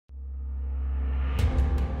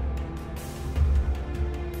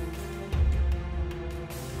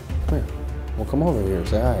Well, come over here.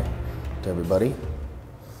 Say hi to everybody.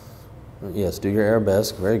 Yes, do your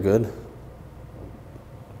arabesque. Very good.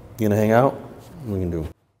 You gonna hang out? We can do.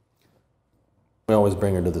 We always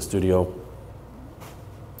bring her to the studio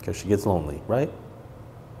because she gets lonely, right?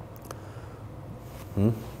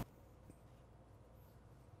 What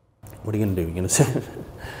are you gonna do? You gonna sit?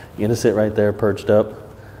 You gonna sit right there, perched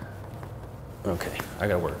up? Okay, I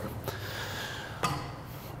gotta work.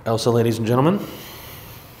 Elsa, ladies and gentlemen,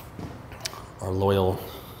 our loyal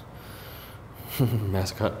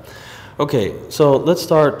mascot. Okay, so let's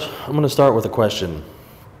start. I'm gonna start with a question.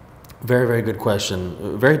 Very, very good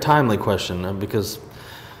question. Very timely question, because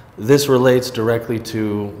this relates directly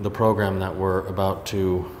to the program that we're about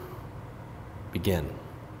to begin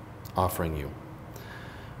offering you.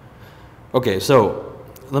 Okay, so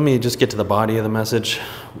let me just get to the body of the message,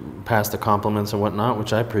 past the compliments and whatnot,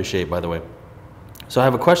 which I appreciate, by the way. So I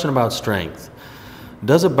have a question about strength.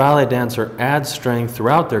 Does a ballet dancer add strength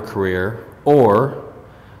throughout their career, or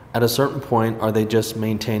at a certain point are they just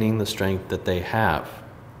maintaining the strength that they have?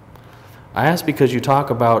 I ask because you talk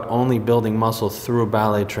about only building muscle through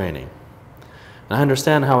ballet training. And I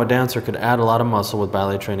understand how a dancer could add a lot of muscle with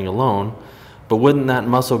ballet training alone, but wouldn't that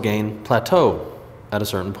muscle gain plateau at a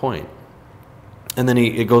certain point? And then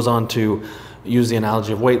it goes on to use the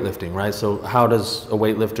analogy of weightlifting, right? So how does a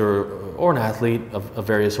weightlifter or an athlete of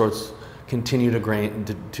various sorts continue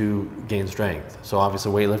to gain strength? So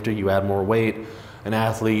obviously a weightlifter, you add more weight. An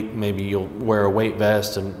athlete, maybe you'll wear a weight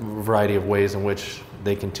vest, and a variety of ways in which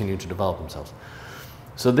they continue to develop themselves.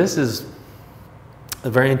 So this is a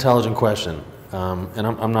very intelligent question, and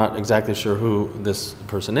I'm not exactly sure who this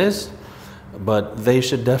person is, but they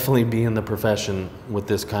should definitely be in the profession with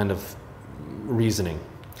this kind of reasoning.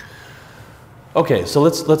 Okay, so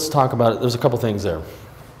let's talk about it. There's a couple things there.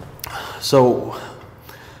 So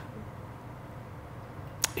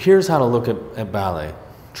here's how to look at ballet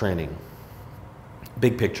training.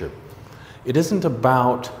 Big picture. It isn't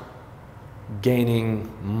about gaining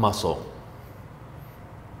muscle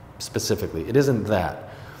specifically. It isn't that.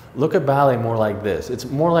 Look at ballet more like this. It's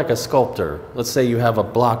more like a sculptor. Let's say you have a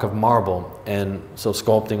block of marble, and so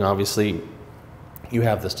sculpting, obviously, you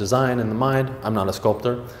have this design in the mind. I'm not a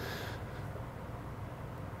sculptor.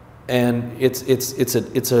 And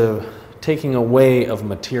it's a taking away of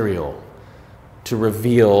material to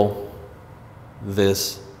reveal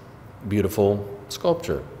this beautiful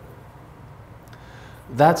sculpture.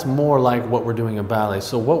 That's more like what we're doing in ballet.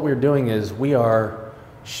 So what we're doing is we are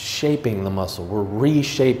shaping the muscle. We're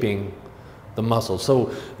reshaping the muscle. So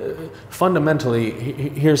fundamentally,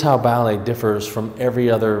 here's how ballet differs from every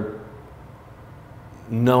other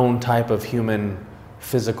known type of human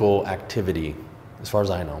physical activity, as far as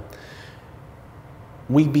I know.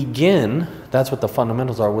 We begin, that's what the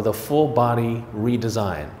fundamentals are, with a full body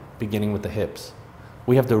redesign, beginning with the hips.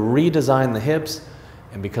 We have to redesign the hips,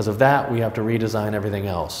 and because of that, we have to redesign everything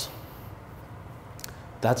else.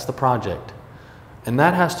 That's the project. And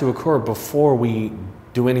that has to occur before we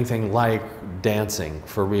do anything like dancing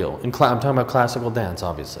for real. I'm talking about classical dance,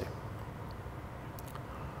 obviously.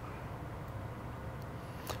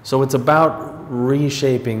 So it's about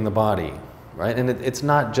reshaping the body, right? And it's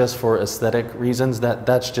not just for aesthetic reasons.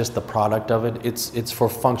 That's just the product of it. It's for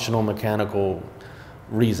functional mechanical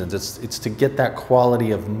reasons. It's to get that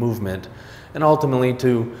quality of movement, and ultimately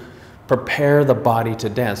to prepare the body to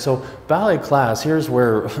dance. So ballet class, here's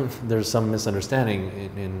where there's some misunderstanding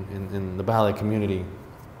in the ballet community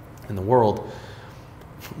in the world.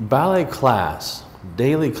 Ballet class,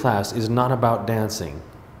 daily class, is not about dancing.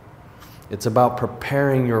 It's about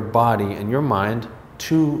preparing your body and your mind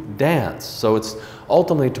to dance. So it's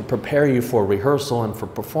ultimately to prepare you for rehearsal and for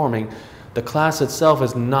performing. The class itself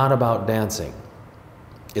is not about dancing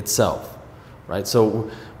itself, right? So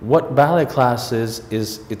what ballet class is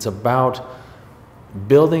it's about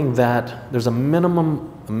building that. There's a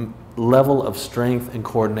minimum level of strength and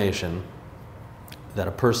coordination that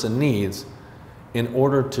a person needs in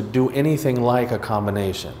order to do anything like a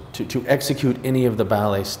combination, to execute any of the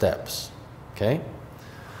ballet steps, okay?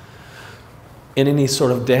 In any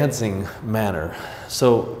sort of dancing manner.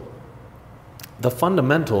 So the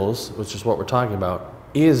fundamentals, which is what we're talking about,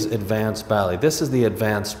 is advanced ballet. This is the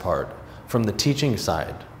advanced part from the teaching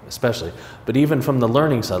side, especially, but even from the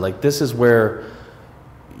learning side. Like, this is where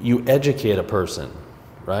you educate a person,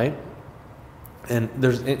 right? And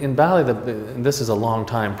there's in ballet, and this is a long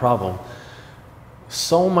time problem,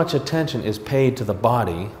 so much attention is paid to the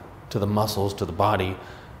body, to the muscles, to the body,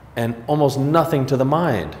 and almost nothing to the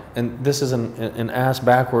mind. And this is an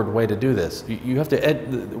ass-backward way to do this. You have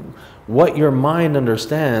to, what your mind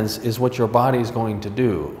understands is what your body is going to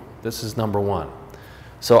do. This is number one.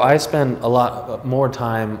 So I spend a lot more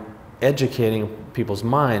time educating people's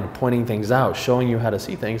mind, pointing things out, showing you how to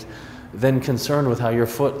see things, than concerned with how your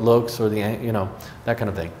foot looks or the, you know, that kind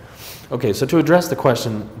of thing. Okay, so to address the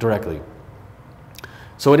question directly.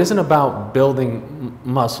 So it isn't about building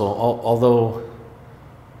muscle, although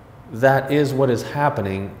that is what is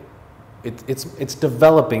happening. It's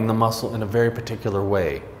developing the muscle in a very particular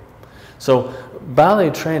way. So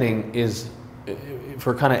ballet training is, if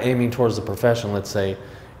we're kind of aiming towards the profession, let's say,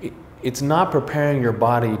 it's not preparing your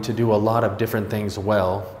body to do a lot of different things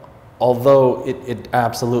well, although it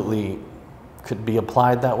absolutely could be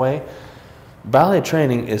applied that way. Ballet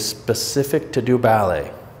training is specific to do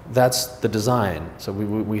ballet. That's the design. So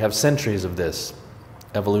we have centuries of this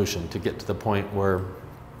evolution to get to the point where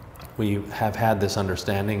we have had this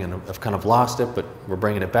understanding and have kind of lost it, but we're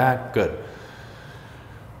bringing it back. Good.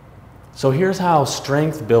 So here's how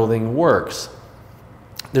strength building works.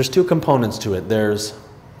 There's two components to it. There's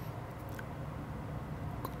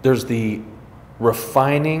the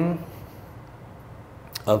refining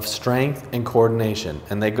of strength and coordination,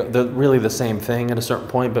 and they're really the same thing at a certain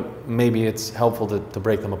point, but maybe it's helpful to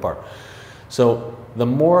break them apart. So the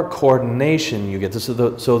more coordination you get,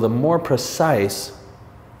 so the more precise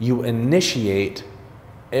you initiate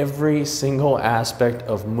every single aspect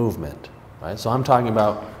of movement, right? So I'm talking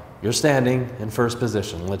about you're standing in first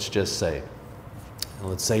position, let's just say. And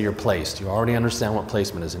let's say you're placed. You already understand what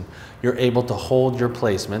placement is, and you're able to hold your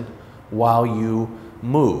placement while you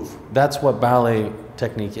move. That's what ballet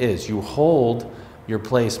technique is. You hold your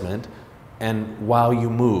placement, and while you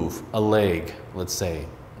move a leg, let's say,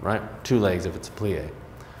 right? 2 legs if it's a plie.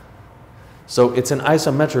 So it's an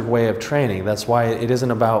isometric way of training. That's why it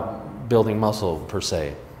isn't about building muscle per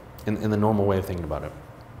se, in the normal way of thinking about it.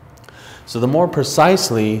 So the more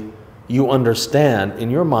precisely you understand in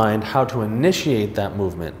your mind how to initiate that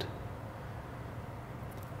movement,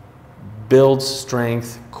 builds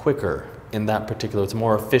strength quicker in that particular, it's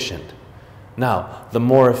more efficient. Now, the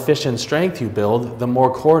more efficient strength you build, the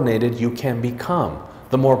more coordinated you can become,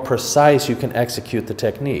 the more precise you can execute the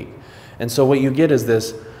technique. And so what you get is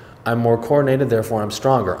this, I'm more coordinated, therefore I'm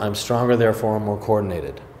stronger. I'm stronger, therefore I'm more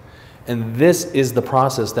coordinated. And this is the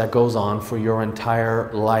process that goes on for your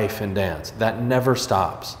entire life in dance. That never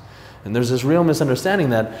stops. And there's this real misunderstanding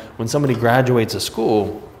that when somebody graduates a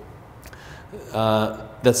school,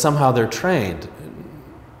 that somehow they're trained.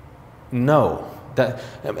 No.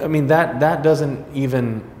 That doesn't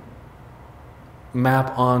even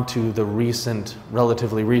map onto the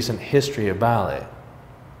relatively recent history of ballet.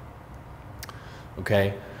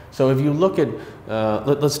 Okay? So if you look at,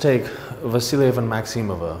 let's take Vasiliev and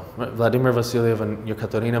Maximova, right? Vladimir Vasiliev and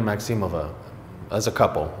Yekaterina Maximova as a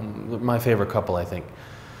couple, my favorite couple, I think.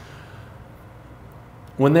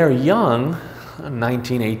 When they're young,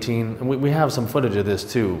 19, 18, we have some footage of this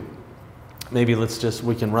too. Maybe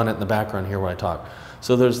we can run it in the background here where I talk.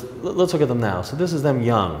 So let's look at them now. So this is them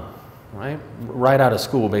young, right? Right out of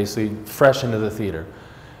school, basically, fresh into the theater.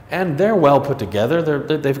 And they're well put together.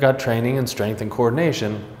 They've got training and strength and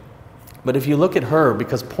coordination. But if you look at her,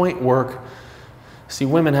 because point work, see,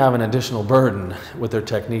 women have an additional burden with their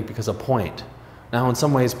technique because of point. Now, in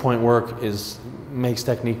some ways, point work makes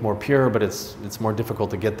technique more pure, but it's more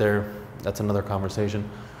difficult to get there. That's another conversation.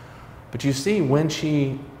 But you see, when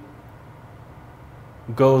she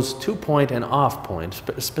goes to point and off point,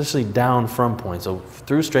 especially down from point, so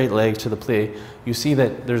through straight legs to the plie, you see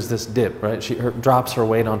that there's this dip, right? She drops her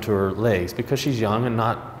weight onto her legs because she's young and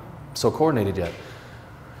not so coordinated yet.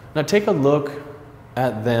 Now take a look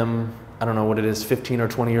at them, I don't know what it is, 15 or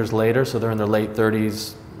 20 years later, so they're in their late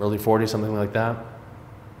 30s, early 40s, something like that.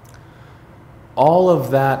 All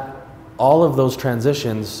of those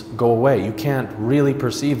transitions go away. You can't really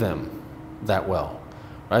perceive them that well,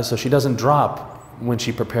 right? So she doesn't drop when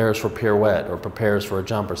she prepares for pirouette or prepares for a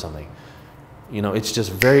jump or something. You know, it's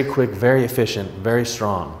just very quick, very efficient, very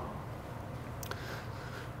strong.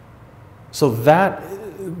 So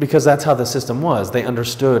because that's how the system was, they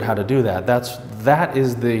understood how to do that. That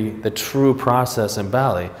is the true process in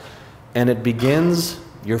ballet. And it begins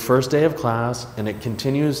your first day of class and it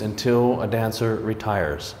continues until a dancer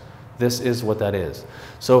retires. This is what that is.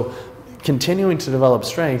 So continuing to develop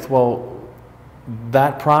strength, well,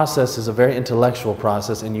 that process is a very intellectual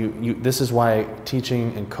process, and this is why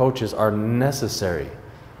teaching and coaches are necessary.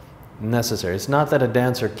 It's not that a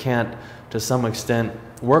dancer can't, to some extent,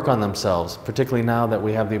 work on themselves, particularly now that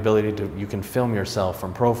we have the ability you can film yourself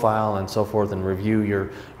from profile and so forth and review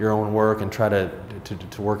your own work and try to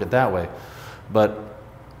work it that way. But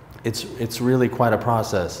it's really quite a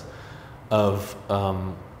process of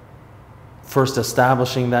first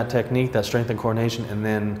establishing that technique, that strength and coordination, and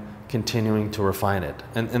then continuing to refine it.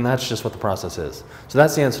 And that's just what the process is. So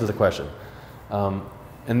that's the answer to the question.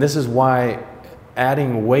 And this is why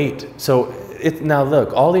adding weight, now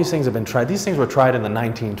look, all these things have been tried. These things were tried in the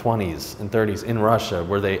 1920s and 30s in Russia,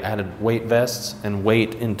 where they added weight vests and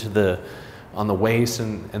weight on the waist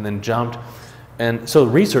and then jumped. And so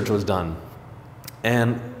research was done.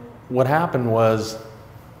 And what happened was,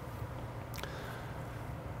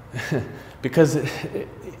 because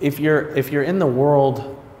if you're in the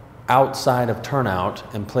world outside of turnout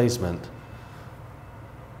and placement,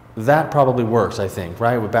 that probably works, I think,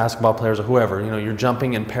 right? With basketball players or whoever, you're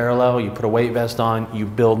jumping in parallel, you put a weight vest on, you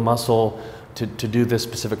build muscle to do this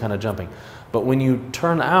specific kind of jumping. But when you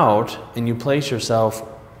turn out and you place yourself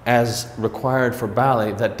as required for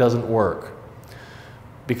ballet, that doesn't work.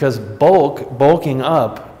 Because bulking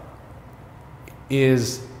up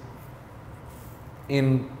is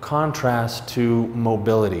in contrast to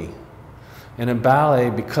mobility. And in ballet,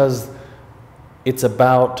 because it's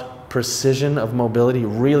about precision of mobility,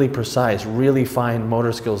 really precise, really fine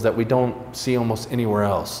motor skills that we don't see almost anywhere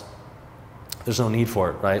else, there's no need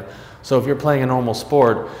for it, right? So if you're playing a normal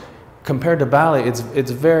sport, compared to ballet, it's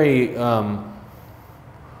very, like,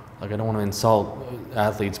 I don't want to insult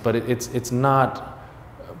athletes, but it's not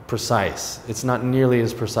precise. It's not nearly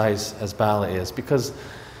as precise as ballet is, because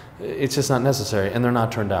it's just not necessary, and they're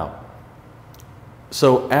not turned out.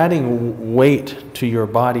 So adding weight to your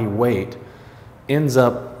body weight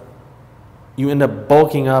you end up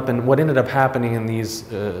bulking up, and what ended up happening in these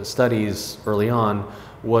studies early on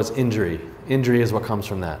was injury. Injury is what comes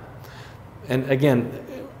from that. And again,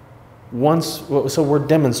 so we're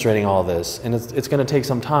demonstrating all this, and it's going to take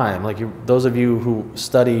some time. Like those of you who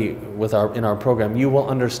study in our program, you will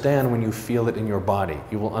understand when you feel it in your body.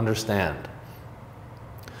 You will understand.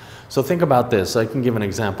 So think about this. I can give an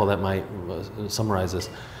example that might summarize this.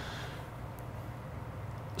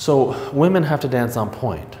 So women have to dance on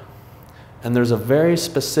point, and there's a very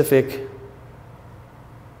specific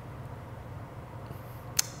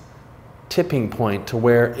tipping point to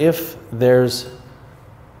where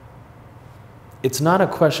it's not a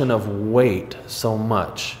question of weight so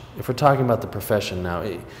much. If we're talking about the profession now,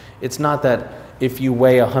 it's not that if you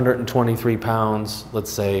weigh 123 pounds, let's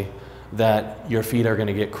say, that your feet are going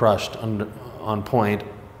to get crushed on point,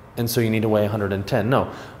 and so you need to weigh 110.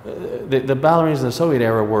 No, the ballerinas in the Soviet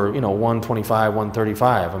era were, 125,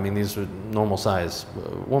 135. I mean, these were normal size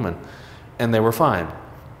women, and they were fine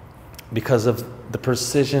because of the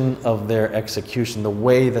precision of their execution, the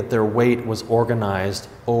way that their weight was organized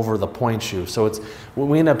over the point shoe. So when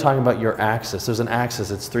we end up talking about your axis, there's an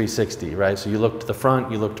axis, it's 360, right? So you look to the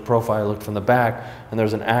front, you look to profile, you look from the back, and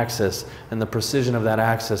there's an axis, and the precision of that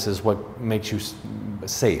axis is what makes you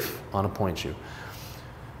safe on a point shoe.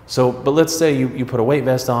 So, but let's say you put a weight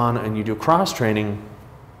vest on and you do cross training,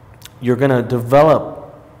 you're gonna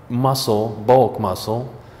develop muscle, bulk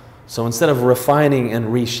muscle. So instead of refining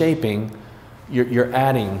and reshaping, you're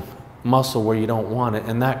adding muscle where you don't want it,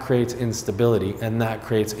 and that creates instability, and that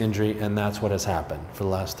creates injury, and that's what has happened for the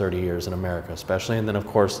last 30 years in America especially. And then of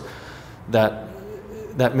course that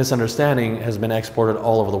misunderstanding has been exported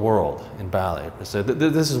all over the world in ballet. So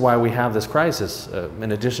this is why we have this crisis.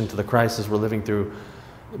 In addition to the crisis we're living through,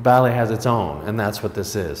 ballet has its own, and that's what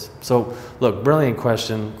this is. So look, brilliant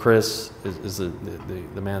question. Chris is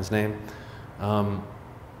the man's name.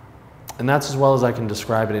 And that's as well as I can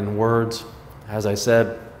describe it in words. As I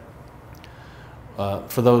said,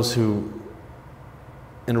 for those who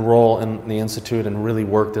enroll in the Institute and really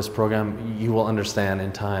work this program, you will understand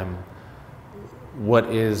in time what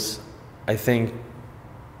is, I think,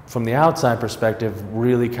 from the outside perspective,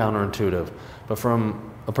 really counterintuitive. But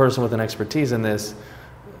from a person with an expertise in this,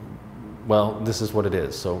 well, this is what it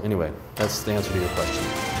is. So anyway, that's the answer to your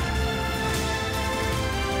question.